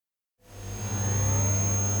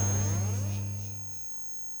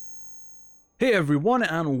Hey everyone,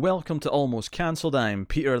 and welcome to Almost Cancelled. I'm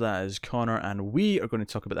Peter, that is Connor, and we are going to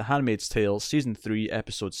talk about The Handmaid's Tale, Season 3,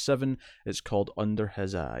 Episode 7. It's called Under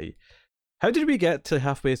His Eye. How did we get to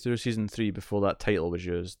halfway through Season 3 before that title was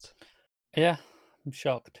used? Yeah, I'm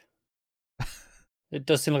shocked. It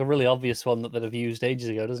does seem like a really obvious one that they'd have used ages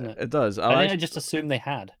ago, doesn't it? It does. I just assumed they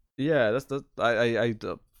had. Yeah,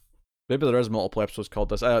 maybe there is multiple episodes called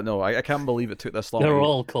this. I don't know. I can't believe it took this long. They're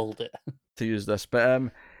all called it. To use this, but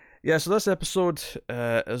yeah. So this episode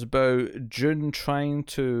is about June trying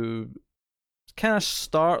to kind of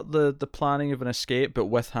start the planning of an escape, but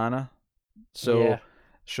with Hannah. So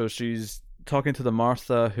she's talking to the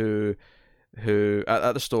Martha who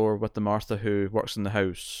at the store with the Martha who works in the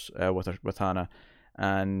house with Hannah,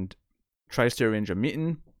 and tries to arrange a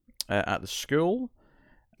meeting at the school,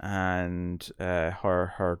 and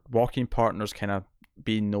her walking partner's kind of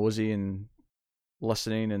being nosy and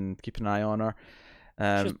listening and keeping an eye on her.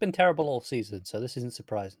 She's been terrible all season, so this isn't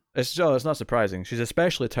surprising. It's not surprising. She's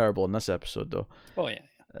especially terrible in this episode, though. Oh yeah.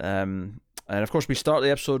 And of course, we start the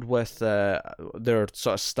episode with their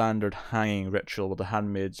sort of standard hanging ritual, where the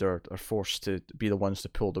handmaids are forced to be the ones to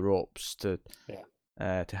pull the ropes to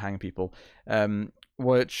hang people,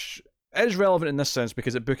 which is relevant in this sense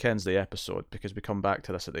because it bookends the episode, because we come back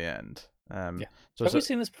to this at the end. So have we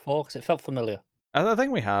seen this before? Because it felt familiar. I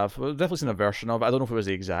think we have. We've definitely seen a version of it. I don't know if it was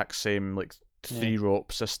the exact same like three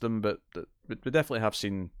rope system, but we definitely have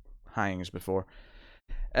seen hangings before.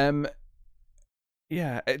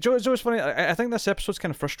 Yeah, it's always funny. I think this episode's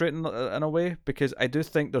kind of frustrating in a way, because I do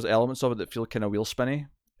think there's elements of it that feel kind of wheel spinny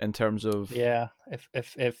in terms of... Yeah,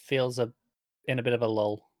 if it feels in a bit of a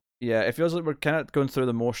lull. Yeah, it feels like we're kind of going through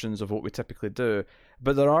the motions of what we typically do,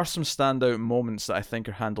 but there are some standout moments that I think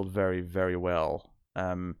are handled very, very well.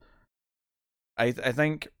 I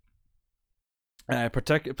think...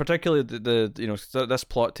 particularly the this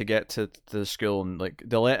plot to get to the school, and like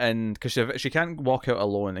they let in, because she can't walk out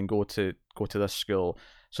alone and go to this school,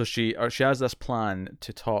 so she has this plan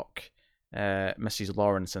to talk Mrs.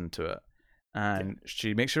 Lawrence into it, and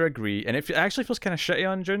she makes her agree, and it actually feels kind of shitty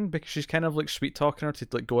on June, because she's kind of like sweet talking her to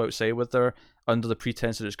like go outside with her under the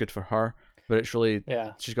pretense that it's good for her, but it's really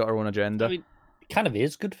she's got her own agenda. I mean, it kind of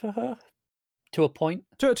is good for her. To a point.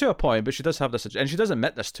 To a point, but she does have this, and she does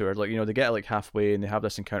admit this to her. Like, they get like halfway, and they have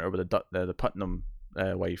this encounter with the Putnam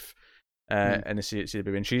wife, and they see the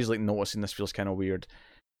baby, and she's like noticing this feels kind of weird.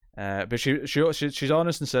 But she's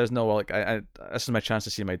honest and says, no, well, like this is my chance to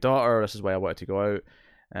see my daughter. This is why I wanted to go out.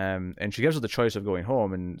 And she gives her the choice of going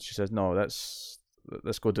home, and she says, no, let's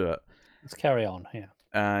go do it. Let's carry on. Yeah.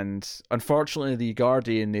 And unfortunately, the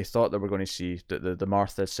guardian they thought they were going to see, the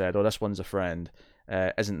Martha said, oh, this one's a friend,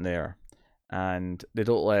 isn't there. And they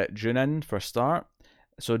don't let June in for a start.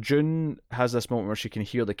 So June has this moment where she can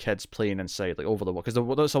hear the kids playing inside, like over the wall, because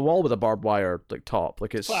it's a wall with a barbed wire like top,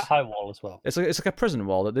 like it's quite a high wall as well. It's like a prison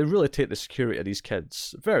wall. That they really take the security of these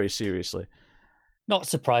kids very seriously. Not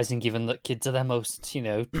surprising, given that kids are their most,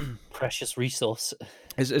 precious resource.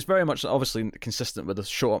 It's very much obviously consistent with the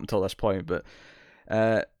show up until this point, but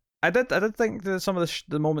I did think that some of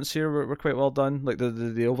the moments here were quite well done, like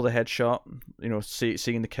the over the head shot,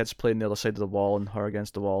 seeing the kids playing the other side of the wall and her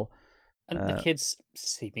against the wall, and the kids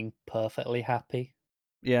seeming perfectly happy.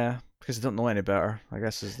 Yeah, because they don't know any better, I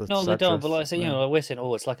guess. Is the no, they don't. Truth. But like I say, we're saying,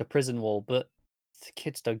 oh, it's like a prison wall, but the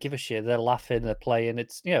kids don't give a shit. They're laughing, they're playing.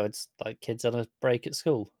 It's it's like kids on a break at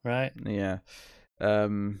school, right? Yeah.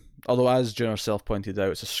 Although, as June herself pointed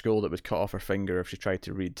out, it's a school that would cut off her finger if she tried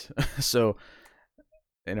to read. So.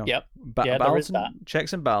 Yep. There is that.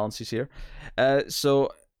 Checks and balances here.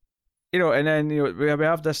 So, and then we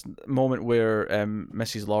have this moment where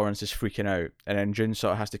Mrs. Lawrence is freaking out, and then June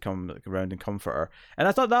sort of has to come around and comfort her. And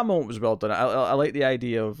I thought that moment was well done. I like the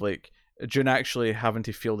idea of like June actually having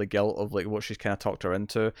to feel the guilt of like what she's kind of talked her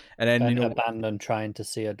into, and then abandon trying to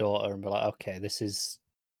see her daughter and be like, okay, this is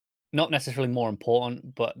not necessarily more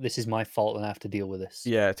important, but this is my fault, and I have to deal with this.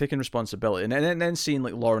 Yeah, taking responsibility, and then seeing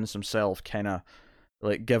like Lawrence himself kind of.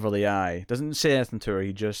 Like give her the eye. Doesn't say anything to her.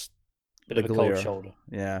 He just bit of a cold shoulder.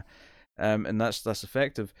 Yeah, and that's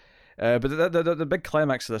effective. But the big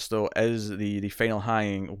climax of this though is the final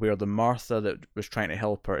hanging, where the Martha that was trying to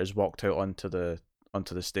help her is walked out onto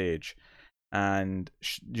the stage, and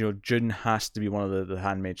June has to be one of the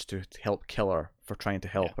handmaids to help kill her for trying to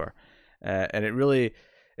help her, and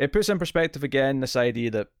it puts in perspective again this idea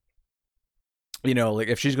that. Like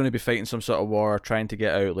if she's going to be fighting some sort of war, trying to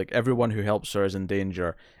get out, like everyone who helps her is in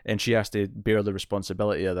danger, and she has to bear the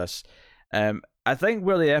responsibility of this. I think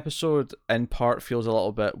where the episode in part feels a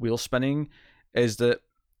little bit wheel spinning is that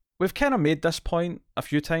we've kind of made this point a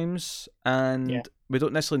few times, and we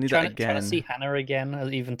don't necessarily need it again. Trying to see Hannah again,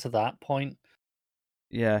 even to that point.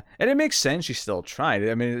 Yeah, and it makes sense she still tried.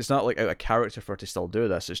 I mean, it's not like out of character for her to still do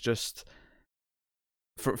this. It's just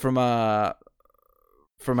from a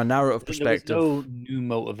narrative There was no perspective. new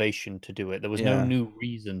motivation to do it. There was no Yeah, new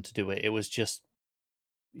reason to do it. It was just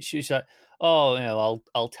she's like, "Oh,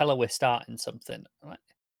 I'll tell her we're starting something." Like,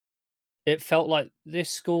 it felt like this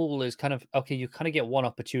school is kind of okay. You kind of get one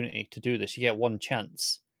opportunity to do this. You get one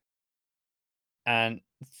chance, and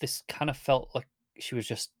this kind of felt like she was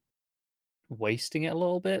just wasting it a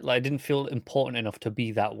little bit. Like, it didn't feel important enough to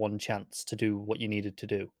be that one chance to do what you needed to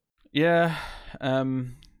do. yeah. I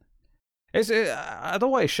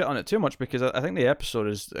don't want to shit on it too much because I think the episode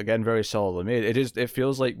is again very solidly made. It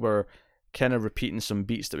feels like we're kind of repeating some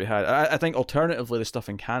beats that we had. I think alternatively the stuff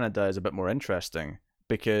in Canada is a bit more interesting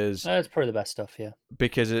because That's probably the best stuff. Yeah,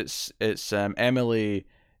 it's Emily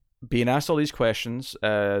being asked all these questions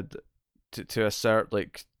to assert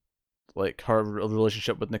like her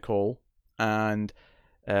relationship with Nicole and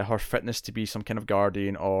her fitness to be some kind of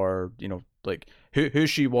guardian, or like who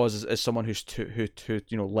she was as someone who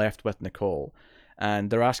left with Nicole. And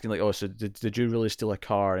they're asking like, oh, so did you really steal a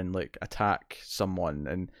car and like attack someone?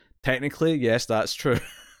 And technically yes, that's true.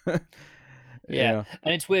 yeah, Yeah.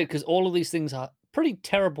 and it's weird because all of these things are pretty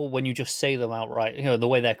terrible when you just say them outright. The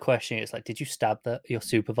way they're questioning it's like, did you stab your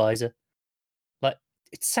supervisor? Like,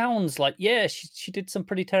 it sounds like, yeah, she did some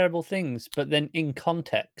pretty terrible things, but then in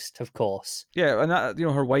context, of course. Yeah, and that,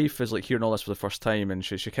 her wife is like hearing all this for the first time, and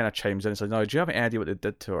she kind of chimes in and says, "No, do you have any idea what they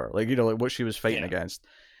did to her? Like, like what she was fighting Yeah, against."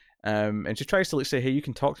 And she tries to like say, "Hey, you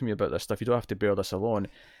can talk to me about this stuff. You don't have to bear this alone."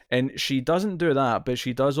 And she doesn't do that, but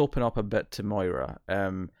she does open up a bit to Moira.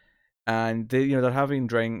 And they're having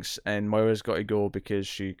drinks, and Moira's got to go because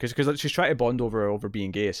she's trying to bond over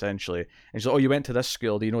being gay essentially. And she's like, "Oh, you went to this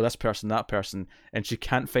school? Do you know this person, that person?" And she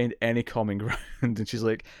can't find any common ground. And she's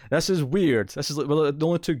like, "This is weird. This is like the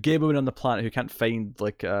only two gay women on the planet who can't find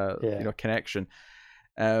like yeah, connection."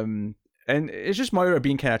 And it's just Moira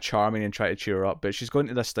being kind of charming and trying to cheer her up, but she's going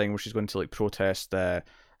to this thing where she's going to like protest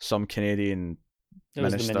some Canadian it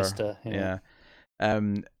was the minister. minister. Yeah,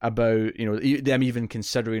 Yeah. About them even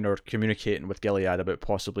considering or communicating with Gilead about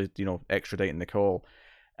possibly extraditing Nicole.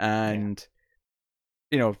 yeah. And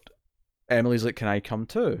Emily's like, "Can I come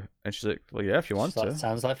too?" And she's like, "Well, yeah, if you want She's like, to."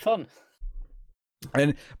 sounds like fun.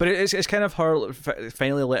 But it's kind of her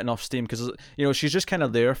finally letting off steam because she's just kind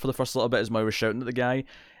of there for the first little bit as Moira's shouting at the guy.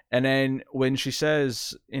 And then when she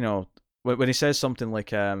says, when he says something like,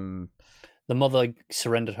 The mother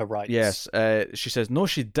surrendered her rights. yes, she says, "No,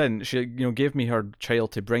 she didn't. She, gave me her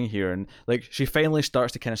child to bring here." And like, she finally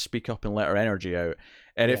starts to kind of speak up and let her energy out.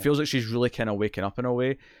 And it Yeah, feels like she's really kind of waking up in a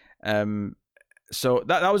way. So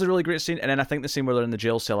that was a really great scene. And then I think the scene where they're in the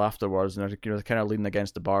jail cell afterwards, and they're kind of leaning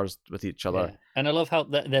against the bars with each other. yeah. And I love how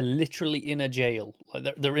they're literally in a jail.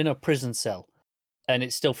 Like, they're in a prison cell, and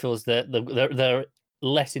it still feels that they're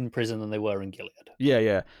less in prison than they were in Gilead. Yeah,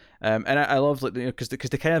 yeah. And I love like because they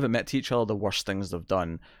kind of admit to each other the worst things they've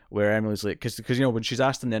done. Where Emily's like, because when she's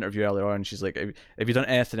asked in the interview earlier on, she's like, "Have you done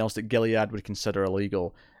anything else that Gilead would consider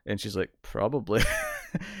illegal?" And she's like, "Probably."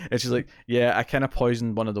 And she's like, "Yeah, I kind of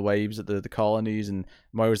poisoned one of the wives at the colonies." And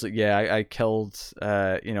Moira's like, "Yeah, I killed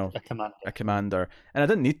A commander. a commander, and I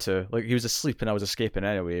didn't need to. Like he was asleep and I was escaping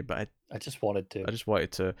anyway, but I just wanted to. I just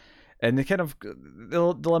wanted to." And they kind of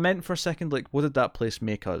they'll lament for a second, like, what did that place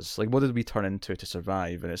make us? Like, what did we turn into to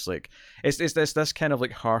survive? And it's like, it's this kind of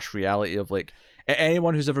like harsh reality of like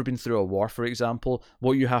anyone who's ever been through a war, for example,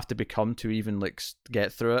 what you have to become to even like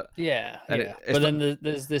get through it. Yeah, And yeah. it's But then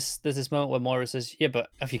there's this moment where Moira says, "Yeah, but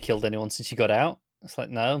have you killed anyone since you got out?" It's like,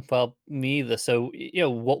 no, well, me either. So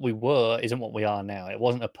what we were isn't what we are now. It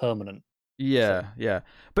wasn't a permanent thing. yeah, yeah.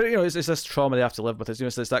 But it's this trauma they have to live with.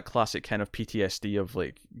 It's that classic kind of PTSD of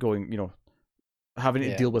like going, having to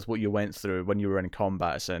Yeah, deal with what you went through when you were in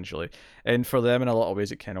combat, essentially. And for them, in a lot of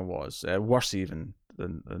ways, it kind of was worse even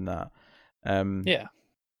than that. Um, yeah,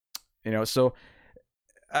 so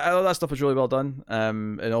I thought that stuff was really well done.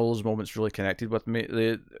 And all those moments really connected with me.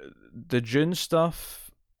 The June stuff,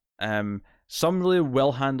 some really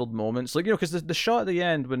well handled moments, like because the shot at the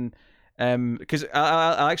end when. Because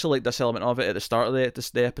I actually like this element of it at the start of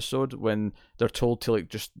the episode when they're told to like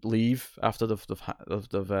just leave after they've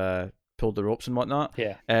pulled the ropes and whatnot.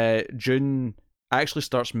 yeah. June actually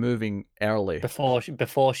starts moving early. Before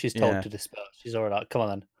she's told Yeah, to disperse, she's already like, "Come on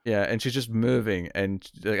then." yeah, and she's just moving, and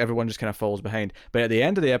like, everyone just kind of falls behind. But at the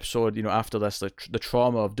end of the episode, after this, the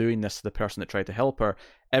trauma of doing this to the person that tried to help her,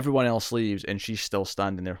 everyone else leaves, and she's still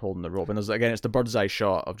standing there holding the rope. And it's the bird's eye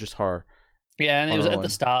shot of just her Yeah, and it on was her at the own.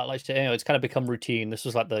 start, like it's kind of become routine. This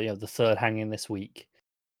was like the third hanging this week,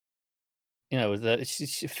 you know, that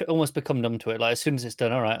she's almost become numb to it. Like as soon as it's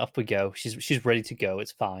done, all right, off we go. She's ready to go.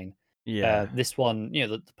 It's fine. Yeah, This one, you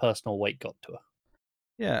know, the personal weight got to her.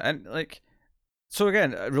 yeah, and like so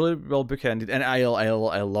again, really well bookended, and I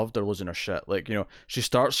loved her losing her shit. Like she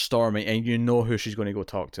starts storming, and you know who she's going to go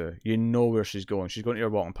talk to. You know where she's going. She's going to her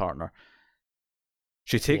walking partner.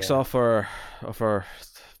 She takes Yeah, off her.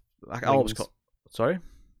 I always wings. call. Sorry,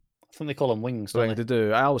 I think they call them wings, don't like they? they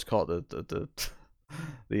do. I always call it the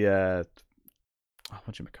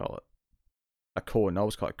what do you call it? A cone. I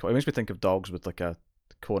always call it a cone. It makes me think of dogs with like a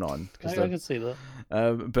cone on because I they're. can see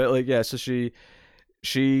that. But like yeah, so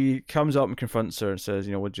she comes up and confronts her and says,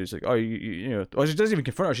 what do you like? Oh, well, she doesn't even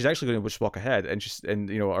confront her. She's actually going to just walk ahead,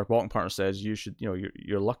 and our walking partner says, you should,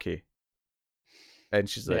 you're lucky. And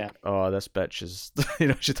she's Yeah, like, oh, this bitch is,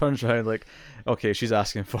 she turns around like, okay, she's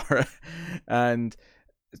asking for it, and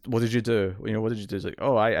what did you do? What did you do? It's like,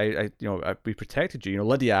 oh, we protected you.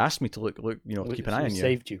 Lydia asked me to look, keep an eye we on you.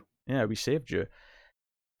 saved you. Yeah, we saved you.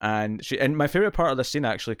 And my favorite part of this scene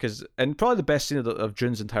actually, and probably the best scene of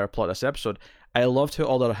June's entire plot this episode, I loved how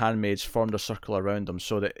all their handmaids formed a circle around them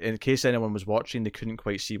so that in case anyone was watching, they couldn't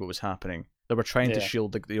quite see what was happening. They were trying to Yeah,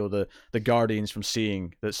 shield the guardians from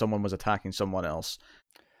seeing that someone was attacking someone else.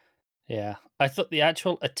 yeah. I thought the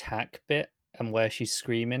actual attack bit and where she's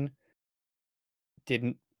screaming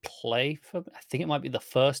didn't play for me. I think it might be the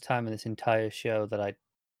first time in this entire show that I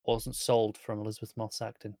wasn't sold from Elizabeth Moss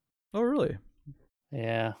acting. Oh, really?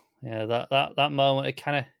 Yeah, yeah. That moment, it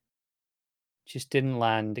kind of just didn't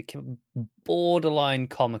land. It came borderline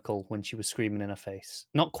comical when she was screaming in her face.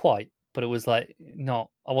 Not quite, but it was like not.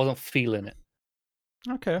 I wasn't feeling it.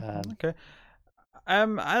 Okay, Um, okay.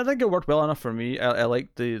 I think it worked well enough for me. I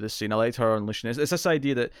liked the scene. I liked her unleashing it. It's this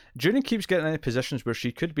idea that Junie keeps getting into positions where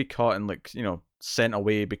she could be caught and sent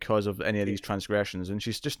away because of any of these transgressions, and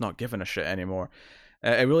she's just not giving a shit anymore.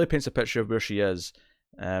 It really paints a picture of where she is.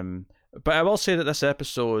 But I will say that this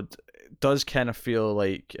episode does kind of feel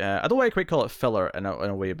like I don't want to quite call it filler in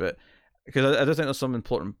a way, but because I do think there's some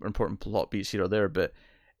important plot beats here or there, but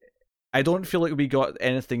I don't feel like we got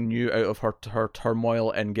anything new out of her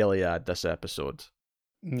turmoil in Gilead this episode.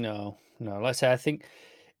 no, no. Like I say, I think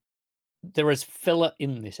there is filler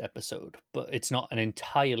in this episode, but it's not an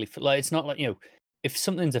entirely like it's not like if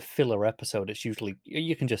something's a filler episode, it's usually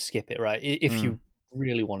you can just skip it, right? If Mm. you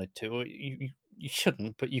really wanted to, you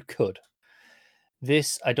shouldn't, but you could.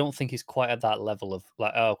 This I don't think is quite at that level of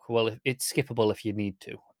like, oh well, it's skippable if you need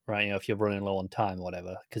to, right? If you're running low on time or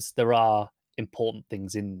whatever, because there are important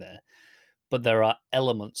things in there, but there are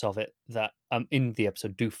elements of it that in the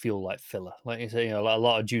episode do feel like filler. Like you say, like a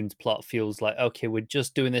lot of June's plot feels like, okay, we're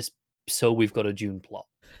just doing this so we've got a June plot.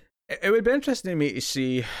 It would be interesting to me to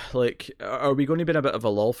see, like, are we going to be in a bit of a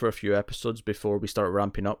lull for a few episodes before we start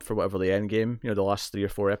ramping up for whatever the end game, the last 3 or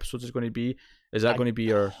 4 episodes is going to be? Is that I going to be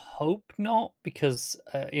your? hope not, because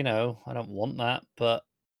I don't want that, but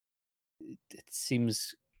it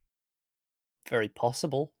seems very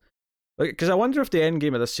possible. Because I wonder if the end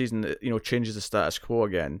game of this season, changes the status quo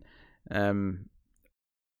again,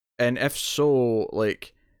 and if so,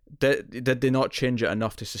 like, did they not change it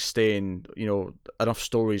enough to sustain, enough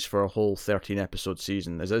stories for a whole 13 episode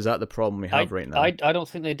season? Is that the problem we have right now? I don't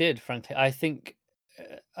think they did, frankly. I think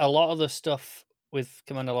a lot of the stuff with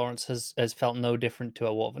Commander Lawrence has felt no different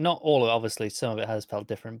to what not all of it, obviously some of it has felt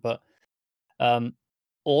different, but um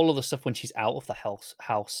all of the stuff when she's out of the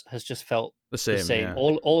house has just felt The the same, same. yeah.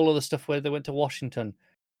 All of the stuff where they went to Washington,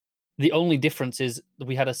 the only difference is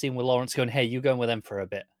we had a scene with Lawrence going, "Hey, you going with them for a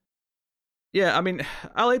bit." Yeah, I mean,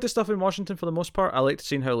 I like the stuff in Washington for the most part. I liked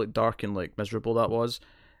seeing how dark and miserable that was.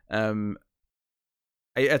 Um,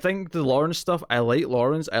 I think the Lawrence stuff, I like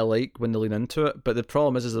Lawrence. I like when they lean into it, but the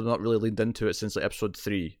problem is they've not really leaned into it since episode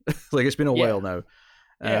 3. It's been a Yeah, while now.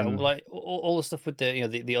 yeah, Um, like all the stuff with the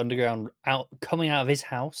the underground out coming out of his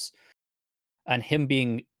house and him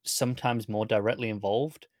being sometimes more directly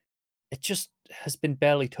involved. It just has been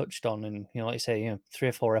barely touched on in like you say 3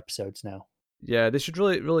 or 4 episodes now. yeah, they should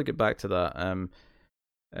really get back to that.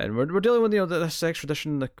 And we're dealing with this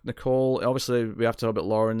extradition, Nicole. Obviously, we have to talk about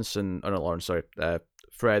Lawrence and not Lawrence, sorry,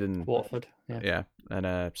 Fred and Watford, yeah. yeah,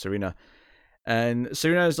 and Serena. And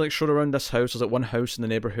Serena is showed around this house. There's one house in the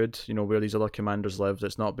neighborhood, where these other commanders live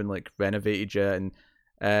that's not been renovated yet. And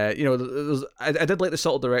I did like the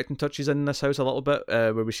subtle directing touches in this house a little bit,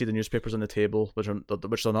 where we see the newspapers on the table, which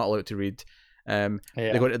they're not allowed to read. They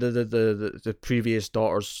go to the previous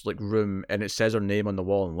daughter's room, and it says her name on the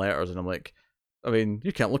wall in letters, and I'm like, I mean,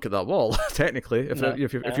 you can't look at that wall technically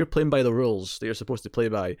if you're playing by the rules that you're supposed to play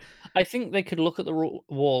by. I think they could look at the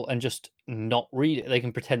wall and just not read it. They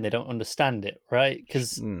can pretend they don't understand it, right?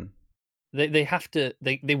 Because Mm. they have to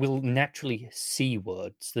they will naturally see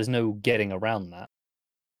words. There's no getting around that.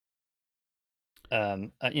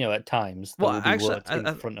 At times there Well, will be actually, words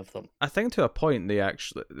in front of them. I think to a point they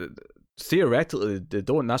actually theoretically they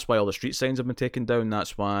don't. That's why all the street signs have been taken down.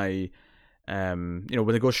 That's why, when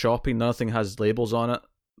they go shopping, nothing has labels on it.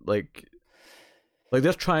 Like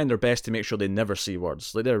they're trying their best to make sure they never see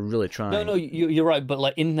words. Like they're really No, trying. no, you're right. But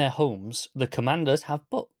like in their homes, the commanders have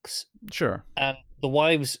books, Sure. and the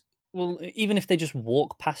wives. Well, even if they just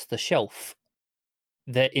walk past the shelf,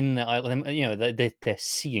 they're in the they're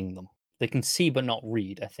seeing them. They can see but not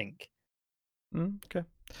read, I think. Okay.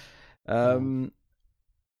 Um,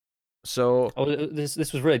 So this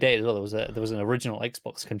was really dated as well. There was an original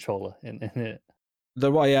Xbox controller in it.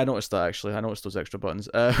 I noticed that actually. I noticed those extra buttons.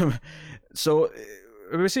 So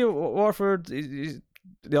we see Warford. The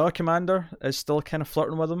other commander is still kind of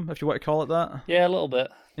flirting with him, if you want to call it that. Yeah, a little bit.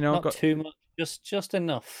 Not Got too much, just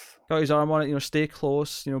enough. got his arm on it. Stay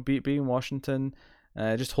close. Be in Washington.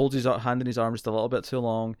 Just holds his hand in his arm just a little bit too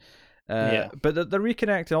long. Yeah. But they're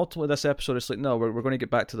reconnecting. Ultimately, this episode is like, no, we're going to get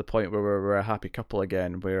back to the point where we're a happy couple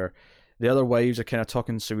again, where the other wives are kind of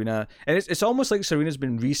talking to Serena, and it's almost like Serena's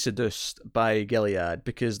been re-seduced by Gilead,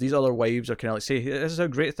 because these other wives are kind of like, say, this is how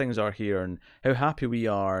great things are here and how happy we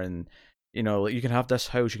are, and like, you can have this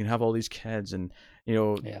house, you can have all these kids, and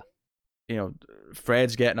Yeah.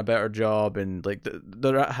 Fred's getting a better job, and like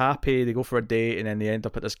they're happy. They go for a date, and then they end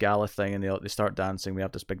up at this gala thing, and they start dancing. We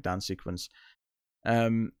have this big dance sequence.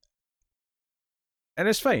 And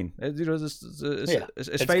it's fine. It's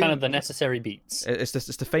fine. Kind of the necessary beats. It's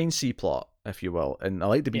the fine C plot, if you will, and I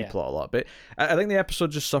like the B plot a lot. But I think the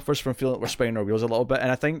episode just suffers from feeling like we're spinning our wheels a little bit, and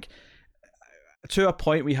I think to a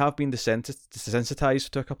point we have been desensitized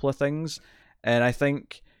to a couple of things, and I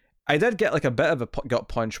think I did get like a bit of a gut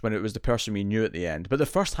punch when it was the person we knew at the end. But the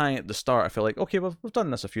first hang at the start, I feel like, okay, we've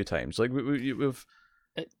done this a few times. Like we've.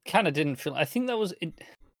 It kind of didn't feel. I think that was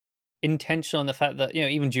intentional in the fact that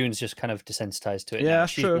even June's just kind of desensitized to it. Yeah, now.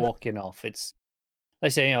 She's true. walking off. It's they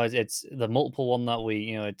say it's the multiple one that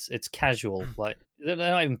we it's casual. Like they're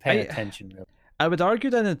not even paying attention really. I would argue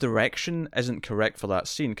that the direction isn't correct for that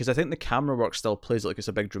scene, because I think the camera work still plays it like it's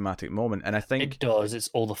a big dramatic moment, and I think it does. It's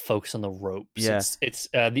all the focus on the ropes. Yeah. It's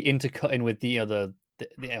the intercutting with the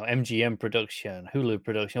MGM production, Hulu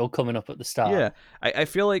production, all coming up at the start. Yeah, I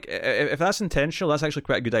feel like if that's intentional, that's actually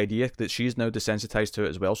quite a good idea, that she's now desensitized to it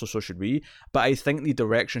as well, so should we. But I think the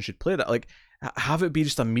direction should play that. Like, have it be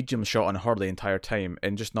just a medium shot on her the entire time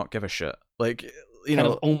and just not give a shit. Like, kind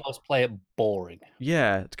of almost play it boring.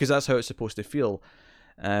 Yeah, because that's how it's supposed to feel.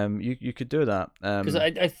 You could do that. Because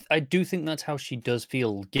I do think that's how she does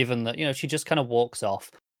feel, given that she just kind of walks off.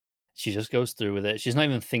 She just goes through with it. She's not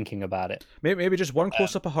even thinking about it. Maybe just one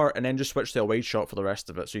close up of her, and then just switch to a wide shot for the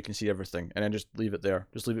rest of it, so you can see everything, and then just leave it there.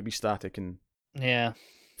 Just leave it be static and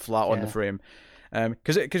flat on the frame.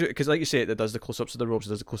 Because like you say, it does the close ups of the ropes, it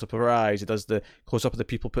does the close up of her eyes, it does the close up of the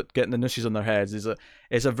people getting the nooses on their heads.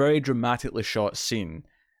 It's a very dramatically shot scene.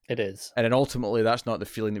 It is. And then ultimately, that's not the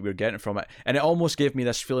feeling that we're getting from it. And it almost gave me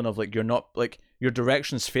this feeling of like, you're not, like, your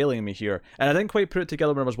direction's failing me here. And I didn't quite put it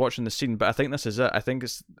together when I was watching the scene, but I think this is it. I think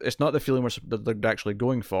it's not the feeling they're actually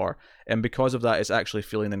going for. And because of that, it's actually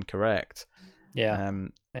feeling incorrect. Yeah.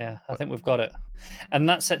 I think we've got it. And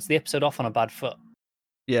that sets the episode off on a bad foot.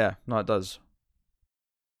 Yeah, no, it does.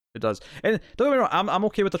 It does. And don't get me wrong, I'm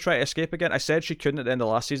okay with her trying to escape again. I said she couldn't at the end of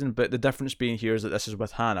last season, but the difference being here is that this is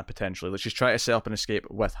with Hannah, potentially. Like, she's trying to set up an escape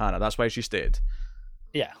with Hannah. That's why she stayed.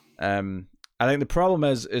 Yeah. I think the problem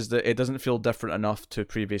is that it doesn't feel different enough to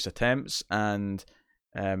previous attempts, and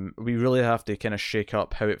we really have to kind of shake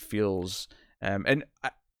up how it feels.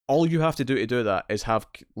 All you have to do that is have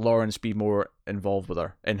Lawrence be more involved with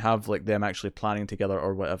her, and have like them actually planning together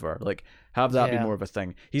or whatever. Like, have that be more of a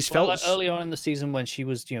thing. He's felt like early on in the season when she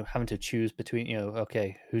was having to choose between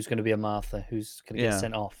okay, who's going to be a Martha, who's going to get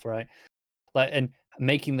sent off, right? Like, and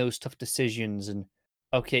making those tough decisions, and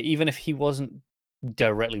okay, even if he wasn't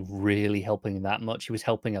directly really helping that much, he was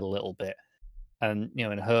helping a little bit, and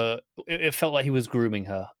in her, it felt like he was grooming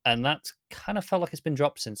her, and that's kind of felt like it's been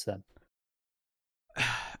dropped since then.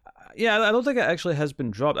 Yeah, I don't think it actually has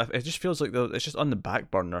been dropped. It just feels like it's just on the back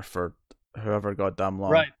burner for however goddamn long.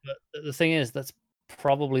 Right, but the thing is, that's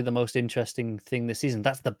probably the most interesting thing this season.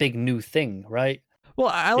 That's the big new thing, right? Well,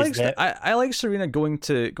 I like Serena going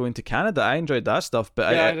to Canada. I enjoyed that stuff,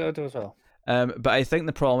 but I do as well. But I think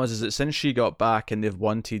the problem is that since she got back and they've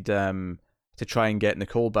wanted to try and get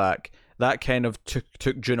Nicole back, that kind of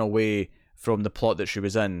took June away from the plot that she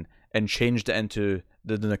was in and changed it into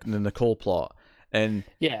the Nicole plot. And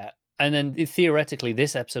yeah, and then theoretically,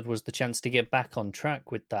 this episode was the chance to get back on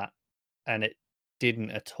track with that, and it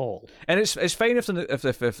didn't at all. And it's fine if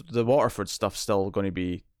the Waterford stuff's still going to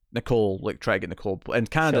be Nicole, like try to get Nicole in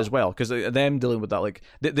Canada Sure. as well, because them dealing with that, like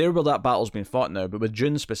they're where that battle's being fought now. But with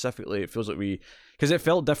June specifically, it feels like because it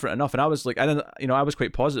felt different enough, and I was like, I was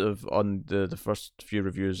quite positive on the first few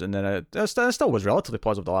reviews, and then I still was relatively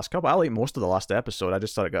positive the last couple. I like most of the last episode. I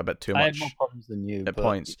just thought it got a bit too I had more much problems than you, at but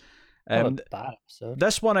points. not a bad episode.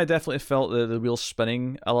 This one I definitely felt the wheels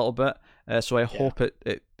spinning a little bit. So I hope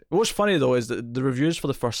it. What's funny though is that the reviews for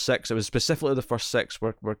the first six, it was specifically the first six,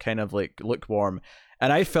 were kind of like lukewarm,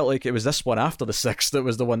 and I felt like it was this one after the six that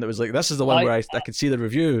was the one that was like, this is the one where I could see the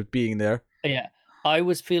review being there. Yeah, I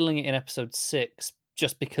was feeling it in episode 6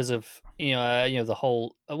 just because of the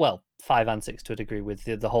whole 5 and 6 to a degree with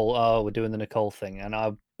the whole we're doing the Nicole thing,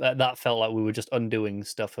 and that felt like we were just undoing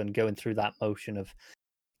stuff and going through that motion of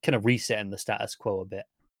kind of resetting the status quo a bit.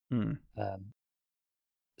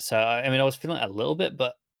 So I mean, I was feeling it a little bit,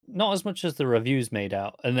 but not as much as the reviews made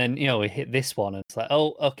out. And then we hit this one, and it's like,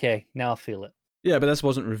 oh, okay, now I feel it. Yeah, but this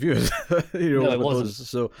wasn't reviewed. No, it wasn't.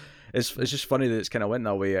 So it's just funny that it's kind of went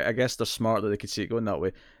that way. I guess they're smart that they could see it going that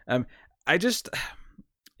way. I just.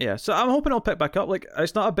 Yeah, so I'm hoping I'll pick back up. Like,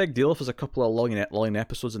 it's not a big deal if there's a couple of long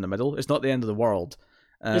episodes in the middle. It's not the end of the world.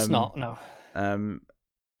 It's not, no.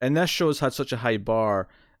 And this show's had such a high bar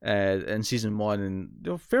in season 1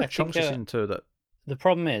 and fair chunks of season 2 that... The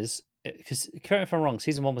problem is, because correct me if I'm wrong,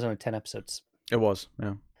 season 1 was only 10 episodes. It was,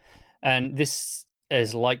 yeah. And this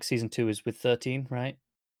is like season 2 is with 13, right?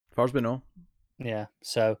 As far as we know. Yeah,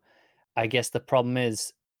 so I guess the problem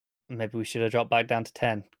is maybe we should have dropped back down to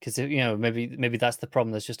 10, because maybe that's the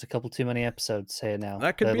problem. There's just a couple too many episodes here now.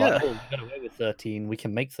 That could They're be like, it. oh, we got away with 13. We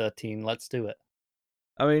can make 13. Let's do it.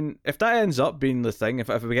 I mean, if that ends up being the thing, if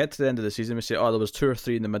we get to the end of the season, we say, oh, there was 2 or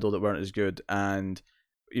 3 in the middle that weren't as good, and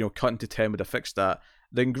cutting to 10 would have fixed that,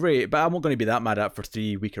 then great. But I'm not going to be that mad at for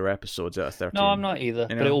 3 weaker episodes out of 13. No, I'm not either.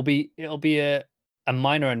 But it'll be a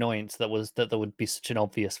minor annoyance that there would be such an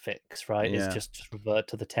obvious fix, right? Yeah. Is just revert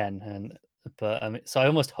to the 10, but I mean, so I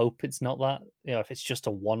almost hope it's not that. If it's just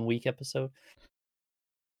a 1 week episode.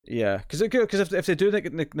 Yeah, because if they do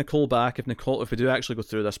get Nicole back, if we do actually go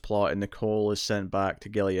through this plot and Nicole is sent back to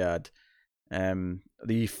Gilead,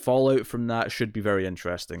 the fallout from that should be very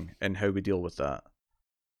interesting in how we deal with that.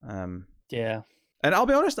 Yeah. And I'll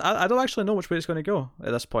be honest, I don't actually know which way it's going to go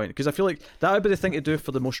at this point, because I feel like that would be the thing to do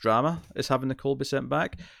for the most drama, is having Nicole be sent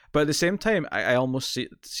back. But at the same time, I almost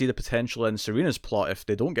see the potential in Serena's plot if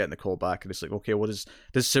they don't get Nicole back, and it's like, okay,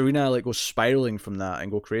 does Serena like go spiraling from that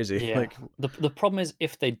and go crazy? Yeah. Like, the problem is,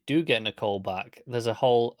 if they do get Nicole back, there's a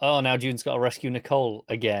whole now June's got to rescue Nicole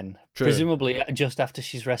again, true. Presumably just after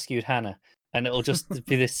she's rescued Hannah, and it'll just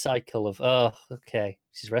be this cycle of okay,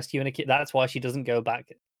 she's rescuing a kid. That's why she doesn't go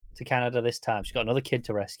back to Canada this time. She's got another kid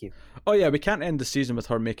to rescue. Oh yeah, we can't end the season with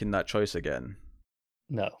her making that choice again.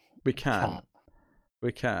 No, we can't.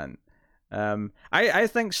 We can't. I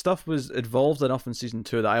think stuff was involved enough in season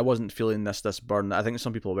 2 that I wasn't feeling this burn. I think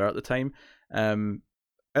some people were at the time. And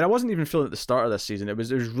I wasn't even feeling at the start of this season. It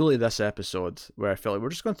was really this episode where I felt like we're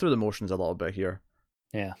just going through the motions a little bit here.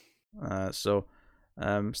 Yeah. So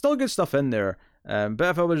still good stuff in there. But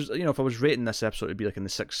if I was rating this episode, it'd be like in the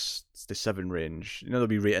 6 to 7 range. There'll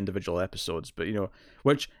be rate individual episodes, but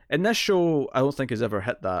which in this show I don't think has ever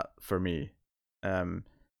hit that for me.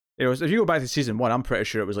 If you go back to season 1, I'm pretty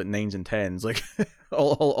sure it was like 9s and 10s, like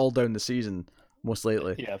all down the season, most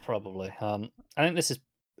lately. Yeah, probably. I think this is,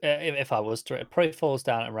 if I was to, it probably falls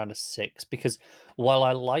down at around a 6, because while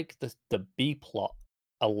I like the B plot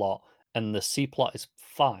a lot and the C plot is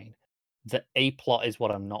fine, the A plot is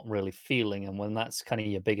what I'm not really feeling, and when that's kind of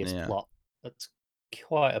your biggest plot, that's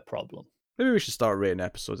quite a problem. Maybe we should start rating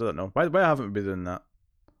episodes. I don't know. Why haven't we been doing that?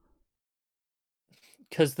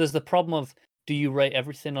 Because there's the problem of, do you rate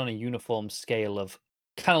everything on a uniform scale of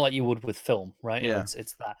kind of like you would with film, right? Yeah.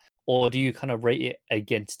 It's that. Or do you kind of rate it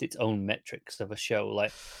against its own metrics of a show?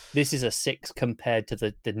 Like, this is a 6 compared to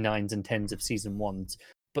the 9s and 10s of season 1s,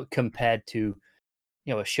 but compared to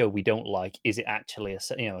a show we don't like, is it actually a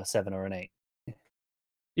 7 or an 8?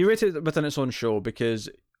 You rate it within its own show because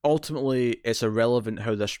ultimately it's irrelevant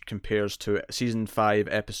how this compares to season 5,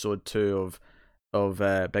 episode 2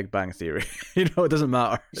 of Big Bang Theory. It doesn't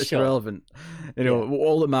matter. It's irrelevant.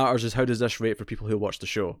 All that matters is how does this rate for people who watch the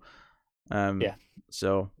show.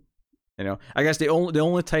 So, I guess the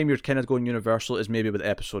only time you're kind of going universal is maybe with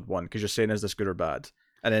episode 1, because you're saying, is this good or bad?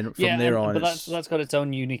 And then from there on, but that's got its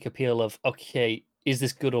own unique appeal of, okay, is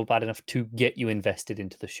this good or bad enough to get you invested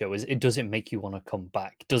into the show? Does it make you want to come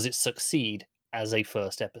back? Does it succeed as a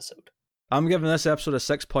first episode? I'm giving this episode a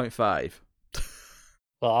 6.5.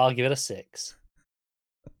 Well, I'll give it a 6.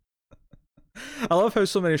 I love how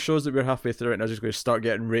so many shows that we're halfway through it and are just going to start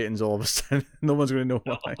getting ratings all of a sudden. No one's going to know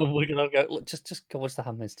why. We're gonna go. Look, just go watch The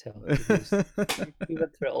Handmaid's Tale. We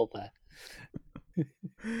went through it all there.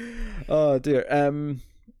 Oh dear.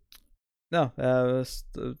 No,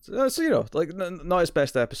 so like not its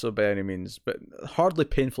best episode by any means, but hardly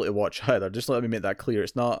painful to watch either. Just let me make that clear.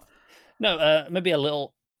 It's not. No, maybe a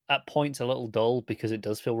little at points a little dull because it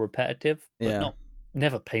does feel repetitive, but Yeah.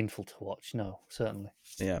 never painful to watch. No, certainly.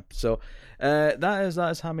 Yeah, so that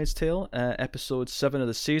is Handmaid's Tale, episode 7 of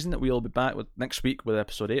the season. We'll be back with next week with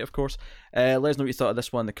episode 8, of course. Let us know what you thought of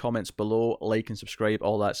this one in the comments below. Like and subscribe,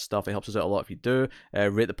 all that stuff. It helps us out a lot if you do.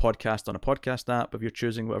 Rate the podcast on a podcast app if you're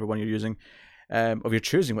choosing whatever one you're using. If you're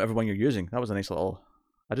choosing whatever one you're using. That was a nice little.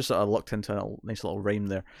 I just sort of looked into a nice little rhyme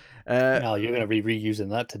there. No, you're going to be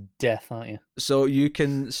reusing that to death, aren't you? So you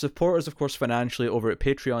can support us, of course, financially over at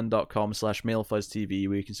patreon.com/MailFuzzTV,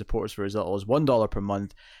 where you can support us for as little as $1 per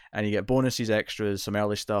month, and you get bonuses, extras, some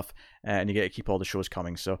early stuff, and you get to keep all the shows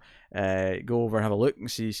coming. So go over and have a look and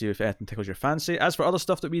see if anything tickles your fancy. As for other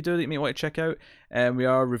stuff that we do that you may want to check out, we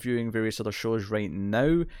are reviewing various other shows right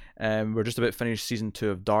now. We're just about finished season 2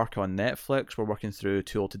 of Dark on Netflix. We're working through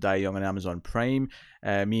Too Old to Die Young on Amazon Prime.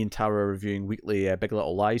 Me and Tara are reviewing weekly Big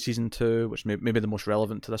Little Lies season 2, which may be the most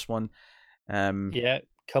relevant to this one. Yeah,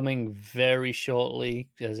 coming very shortly,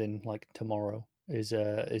 as in like tomorrow, is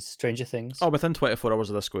Stranger Things. Oh, within 24 hours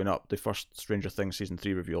of this going up, the first Stranger Things season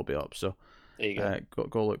 3 review will be up. So there you go.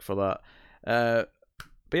 Go look for that.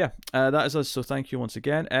 But yeah, that is us. So thank you once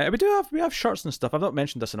again. We have shirts and stuff. I've not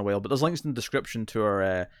mentioned this in a while, but there's links in the description to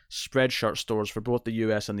our Spreadshirt stores for both the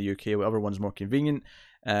US and the UK, whatever one's more convenient.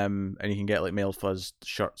 And you can get like Mail Fuzz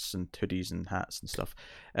shirts and hoodies and hats and stuff.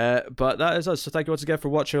 But that is us. So thank you once again for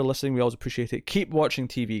watching or listening. We always appreciate it. Keep watching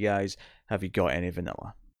TV, guys. Have you got any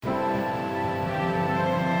vanilla?